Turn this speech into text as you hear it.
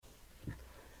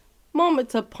moment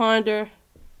to ponder,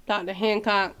 Dr.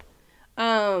 Hancock.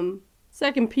 2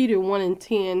 Peter 1 and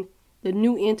 10, the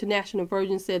New International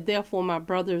Version said, "Therefore, my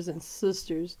brothers and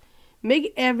sisters,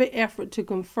 make every effort to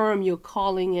confirm your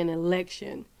calling and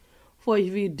election. For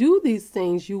if you do these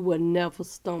things, you will never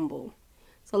stumble."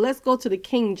 So let's go to the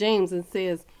King James and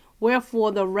says,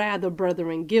 "Wherefore the rather,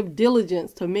 brethren, give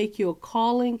diligence to make your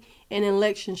calling and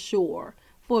election sure.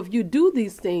 For if you do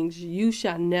these things, you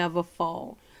shall never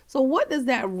fall." So what does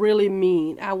that really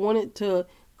mean? I wanted to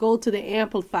go to the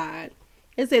Amplified.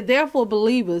 It said, "Therefore,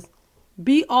 believers,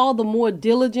 be all the more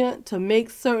diligent to make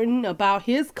certain about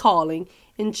his calling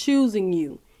in choosing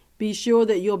you. Be sure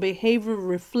that your behavior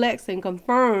reflects and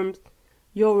confirms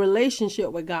your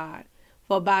relationship with God.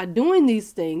 For by doing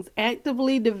these things,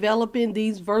 actively developing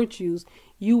these virtues,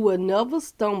 you will never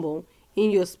stumble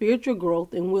in your spiritual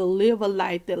growth and will live a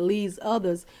life that leads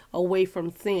others away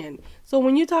from sin." So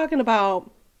when you're talking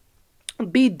about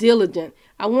be diligent,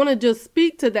 I want to just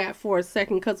speak to that for a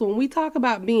second, because when we talk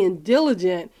about being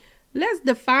diligent, let's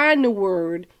define the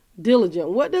word diligent.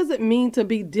 What does it mean to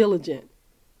be diligent?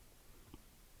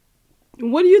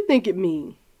 What do you think it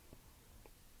means?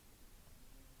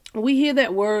 We hear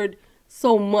that word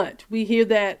so much. We hear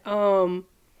that,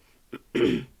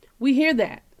 we hear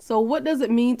that. So what does it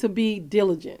mean to be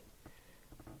diligent?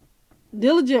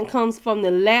 Diligent comes from the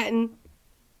Latin,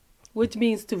 which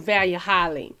means to value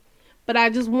highly. But I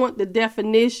just want the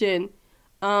definition.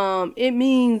 It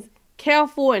means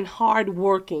careful and hard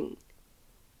working.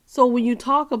 So when you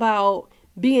talk about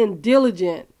being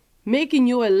diligent, making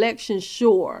your election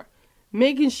sure,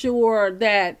 making sure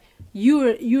that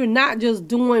you're not just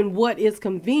doing what is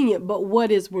convenient, but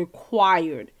what is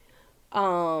required.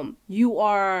 You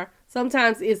are,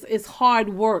 sometimes it's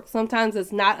hard work. Sometimes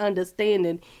it's not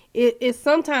understanding. It's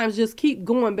sometimes just keep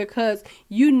going because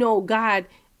you know God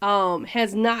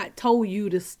has not told you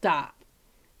to stop.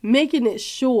 Making it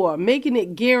sure, making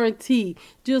it guaranteed,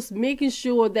 just making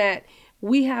sure that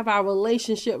we have our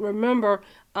relationship. Remember,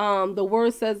 the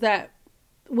word says that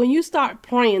when you start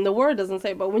praying, the word doesn't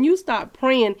say, but when you start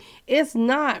praying,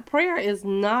 prayer is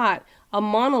not a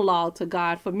monologue to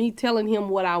God for me telling him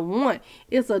what I want.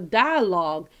 It's a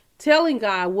dialogue telling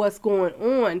God what's going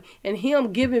on and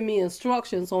him giving me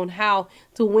instructions on how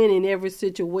to win in every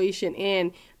situation.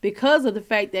 And because of the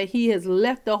fact that he has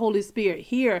left the Holy Spirit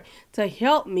here to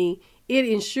help me, it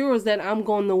ensures that I'm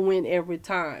going to win every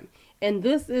time. And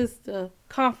this is the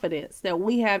confidence that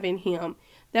we have in him,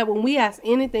 that when we ask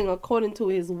anything according to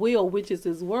his will, which is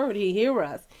his word, he hears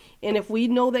us. And if we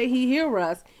know that he hears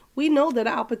us, we know that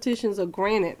our petitions are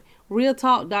granted. Real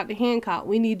talk, Dr. Hancock.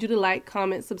 We need you to like,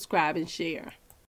 comment, subscribe, and share.